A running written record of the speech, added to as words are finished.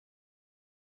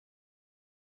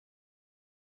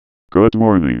Good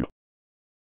morning.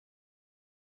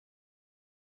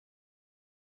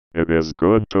 It is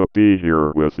good to be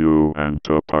here with you and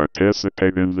to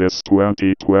participate in this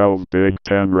 2012 Big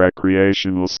Ten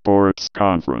Recreational Sports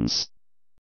Conference.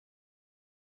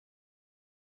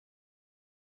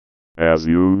 As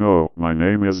you know, my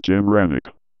name is Jim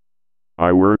Renuk.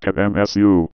 I work at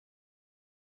MSU,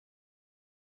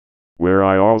 where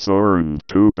I also earned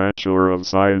 2 Bachelor of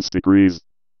Science degrees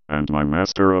and my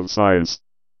Master of Science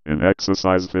in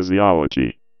Exercise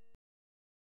Physiology.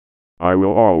 I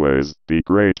will always be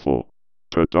grateful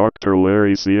to Dr.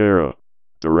 Larry Sierra,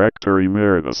 Director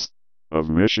Emeritus of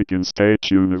Michigan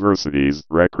State University's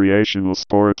Recreational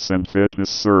Sports and Fitness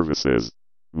Services,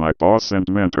 my boss and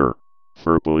mentor,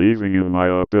 for believing in my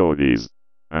abilities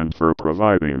and for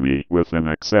providing me with an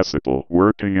accessible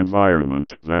working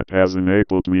environment that has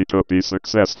enabled me to be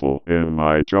successful in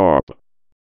my job.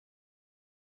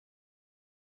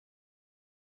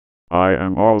 I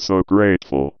am also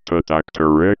grateful to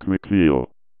Dr. Rick McNeil,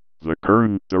 the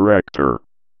current director,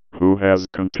 who has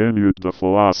continued the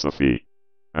philosophy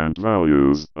and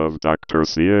values of Dr.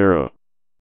 Sierra.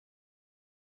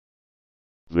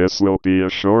 This will be a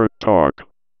short talk,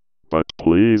 but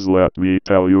please let me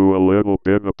tell you a little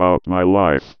bit about my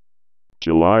life.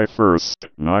 July 1st,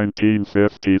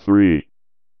 1953,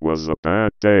 was a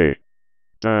bad day.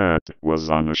 Dad was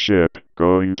on a ship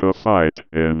going to fight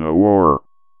in a war.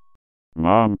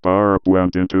 Mom Barb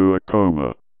went into a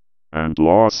coma and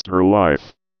lost her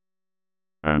life,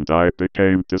 and I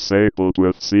became disabled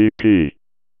with CP.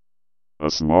 A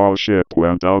small ship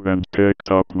went out and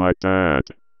picked up my dad.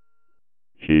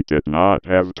 He did not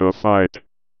have to fight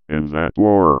in that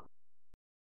war.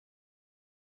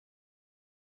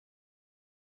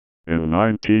 In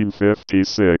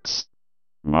 1956,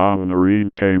 Mom Noreen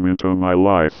came into my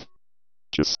life,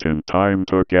 just in time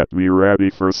to get me ready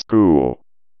for school.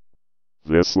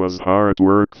 This was hard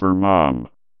work for Mom.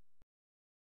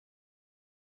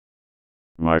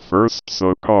 My first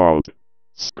so-called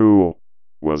school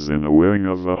was in a wing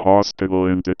of a hospital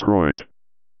in Detroit.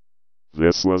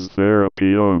 This was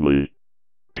therapy only,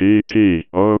 PT,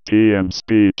 OT and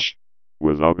speech,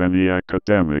 without any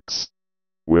academics,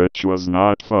 which was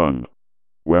not fun.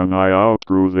 When I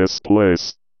outgrew this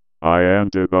place, I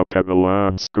ended up at a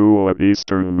lab school at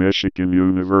Eastern Michigan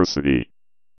University.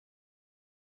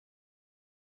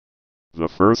 The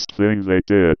first thing they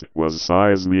did was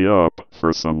size me up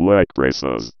for some leg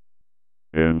braces,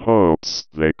 in hopes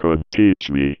they could teach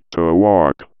me to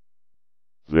walk.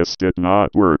 This did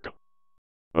not work.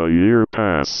 A year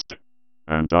passed,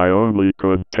 and I only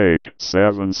could take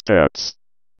 7 steps.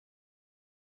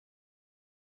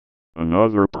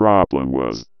 Another problem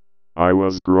was, I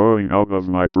was growing out of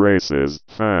my braces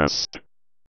fast.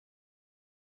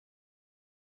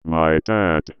 My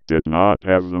dad did not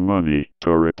have the money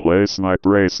to replace my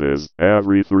braces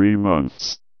every 3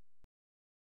 months.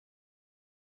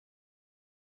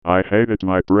 I hated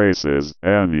my braces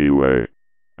anyway,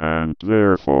 and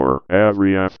therefore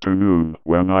every afternoon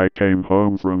when I came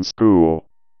home from school,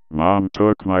 Mom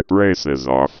took my braces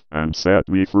off and set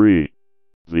me free.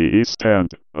 The east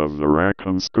end of the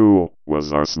Rackham School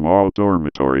was our small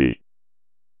dormitory,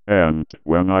 and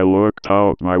when I looked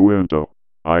out my window,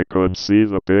 I could see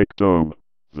the big dome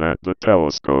that the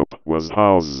telescope was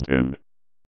housed in.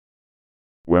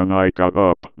 When I got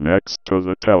up next to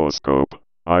the telescope,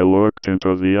 I looked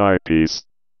into the eyepiece,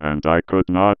 and I could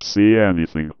not see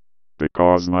anything,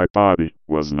 because my body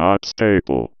was not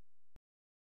stable.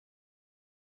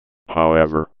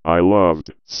 However, I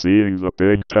loved seeing the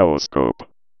big telescope.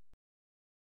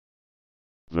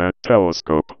 That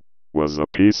telescope was a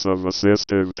piece of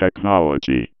assistive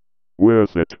technology.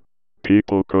 With it,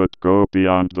 people could go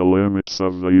beyond the limits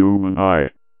of the human eye.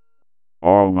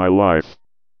 All my life,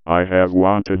 I have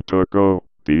wanted to go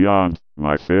beyond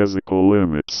my physical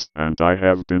limits, and I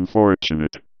have been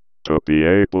fortunate to be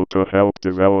able to help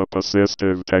develop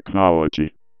assistive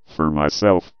technology for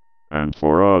myself and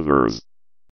for others.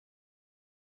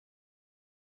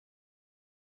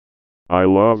 I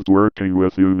loved working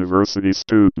with university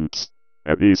students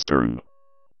at Eastern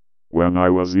when I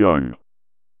was young.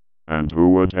 And who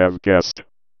would have guessed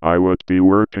I would be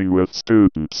working with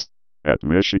students at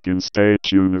Michigan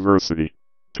State University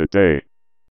today?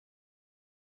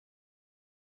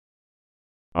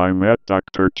 I met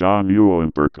Dr. John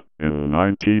Eulenberg in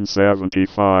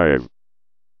 1975.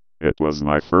 It was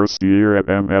my first year at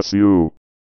MSU.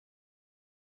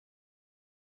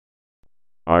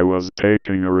 I was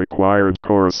taking a required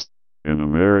course in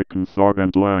American Thought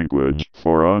and Language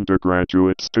for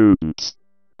undergraduate students,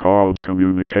 called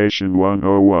Communication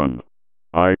 101.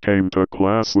 I came to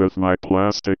class with my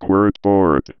plastic word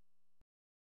board.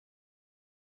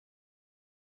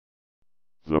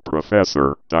 The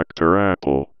professor, Dr.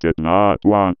 Apple, did not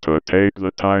want to take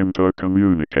the time to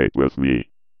communicate with me.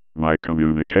 My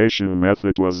communication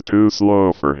method was too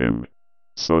slow for him,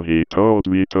 so he told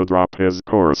me to drop his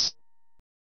course.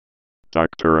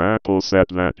 Dr. Apple said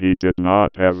that he did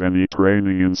not have any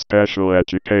training in special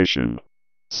education,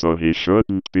 so he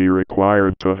shouldn't be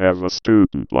required to have a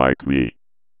student like me.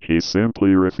 He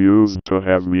simply refused to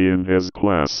have me in his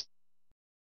class.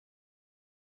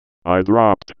 I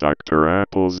dropped Dr.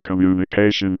 Apple's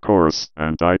communication course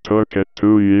and I took it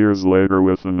 2 years later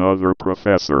with another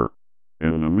professor.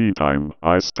 In the meantime,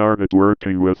 I started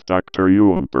working with Dr.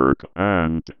 Eulenberg,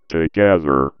 and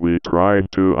together we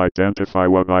tried to identify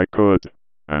what I could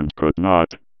and could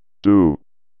not do,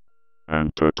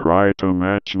 and to try to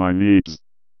match my needs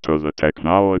to the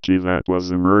technology that was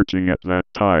emerging at that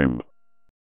time.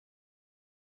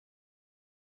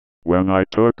 When I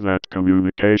took that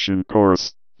communication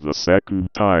course the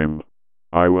second time,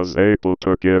 I was able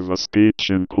to give a speech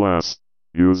in class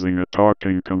using a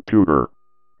talking computer.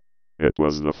 It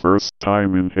was the first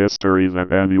time in history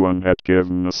that anyone had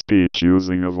given a speech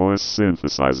using a voice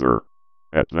synthesizer.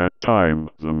 At that time,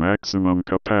 the maximum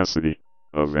capacity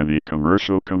of any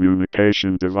commercial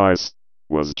communication device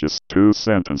was just 2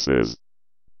 sentences.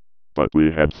 But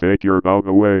we had figured out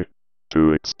a way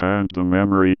to expand the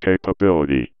memory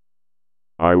capability.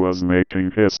 I was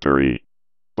making history.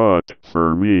 But,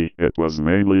 for me, it was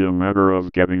mainly a matter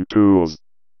of getting tools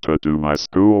to do my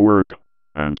schoolwork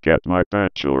and get my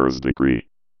bachelor's degree.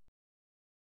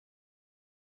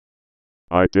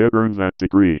 I did earn that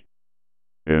degree.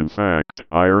 In fact,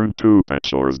 I earned 2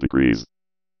 bachelor's degrees.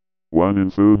 One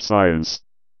in food science,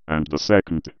 and the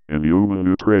second in human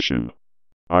nutrition.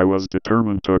 I was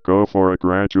determined to go for a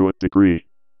graduate degree,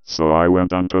 so I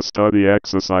went on to study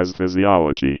exercise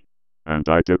physiology, and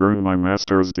I did earn my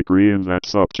master's degree in that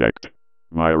subject.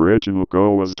 My original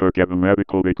goal was to get a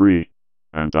medical degree,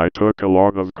 and I took a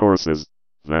lot of courses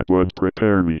that would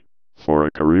prepare me for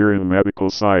a career in medical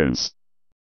science.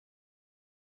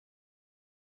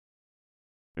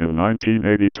 In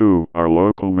 1982, our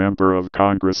local member of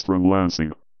Congress from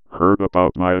Lansing heard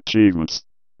about my achievements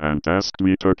and asked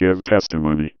me to give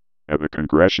testimony at a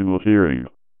congressional hearing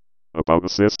about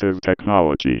assistive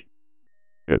technology.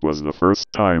 It was the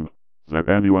first time that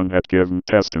anyone had given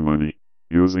testimony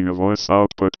using a voice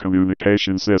output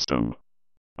communication system.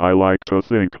 I like to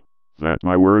think that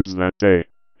my words that day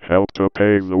helped to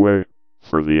pave the way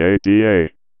for the ADA,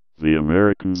 the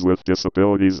Americans with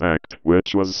Disabilities Act,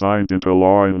 which was signed into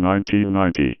law in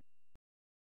 1990.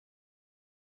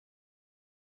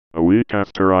 A week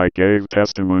after I gave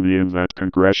testimony in that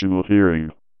congressional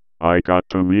hearing, I got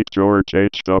to meet George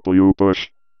H.W. Bush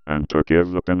and to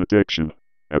give the benediction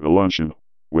at a luncheon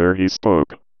where he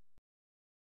spoke.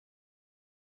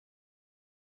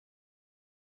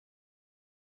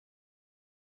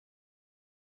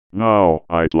 Now,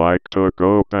 I'd like to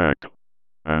go back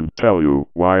and tell you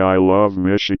why I love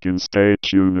Michigan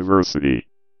State University.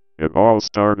 It all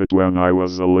started when I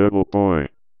was a little boy.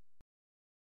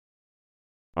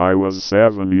 I was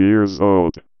 7 years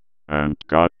old and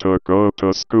got to go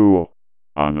to school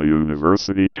on a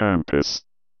university campus,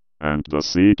 and the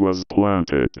seed was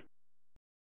planted.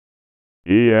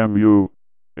 EMU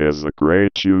is a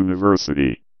great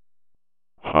university.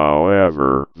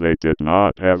 However, they did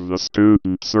not have the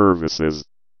student services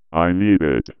I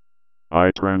needed.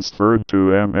 I transferred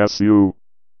to MSU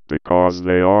because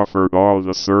they offered all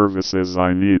the services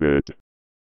I needed.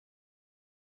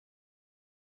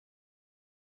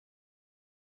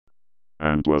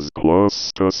 And was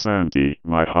close to Sandy,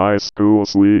 my high school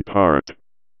sweetheart.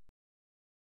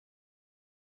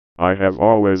 I have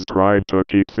always tried to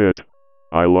keep fit.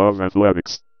 I love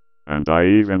athletics, and I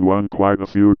even won quite a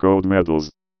few gold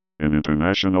medals in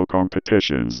international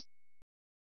competitions.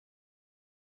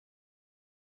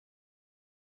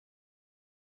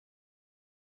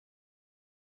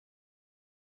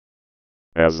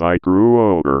 As I grew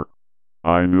older,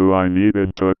 I knew I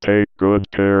needed to take good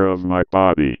care of my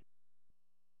body.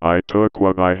 I took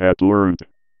what I had learned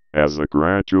as a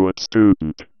graduate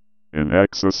student in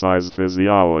exercise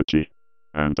physiology,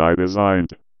 and I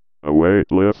designed a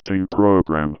weightlifting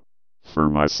program for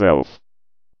myself.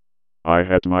 I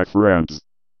had my friends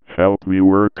help me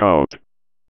work out.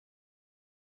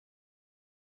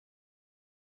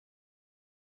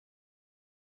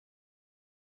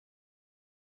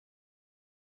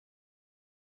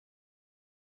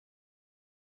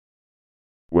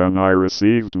 When I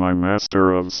received my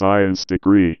Master of Science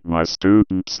degree, my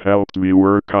students helped me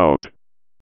work out.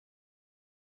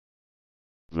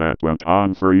 That went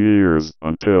on for years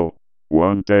until,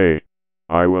 one day,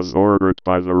 I was ordered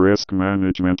by the risk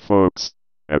management folks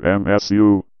at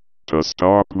MSU to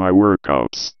stop my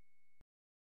workouts.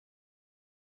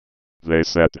 They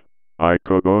said I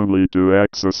could only do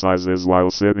exercises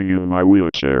while sitting in my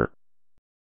wheelchair.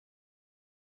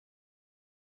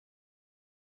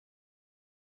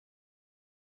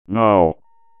 Now,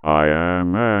 I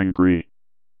am angry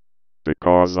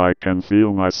because I can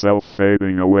feel myself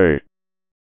fading away.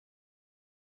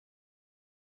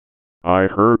 I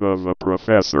heard of a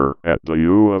professor at the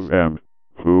U of M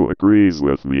who agrees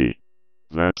with me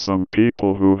that some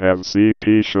people who have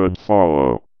CP should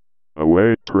follow a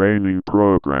weight training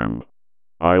program.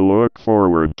 I look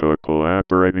forward to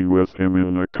collaborating with him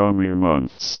in the coming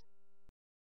months.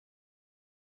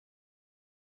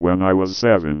 When I was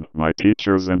 7, my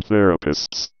teachers and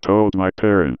therapists told my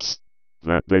parents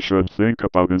that they should think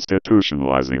about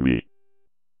institutionalizing me.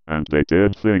 And they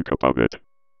did think about it.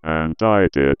 And I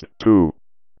did, too.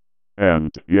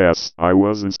 And, yes, I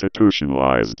was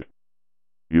institutionalized.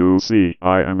 You see,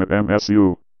 I am at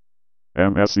MSU.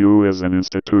 MSU is an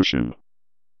institution.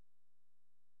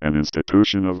 An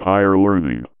institution of higher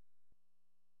learning.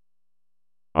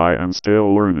 I am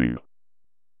still learning.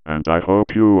 And I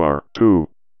hope you are, too.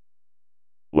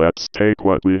 Let's take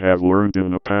what we have learned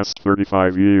in the past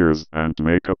 35 years and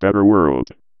make a better world.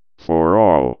 For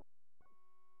all.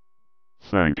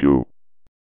 Thank you.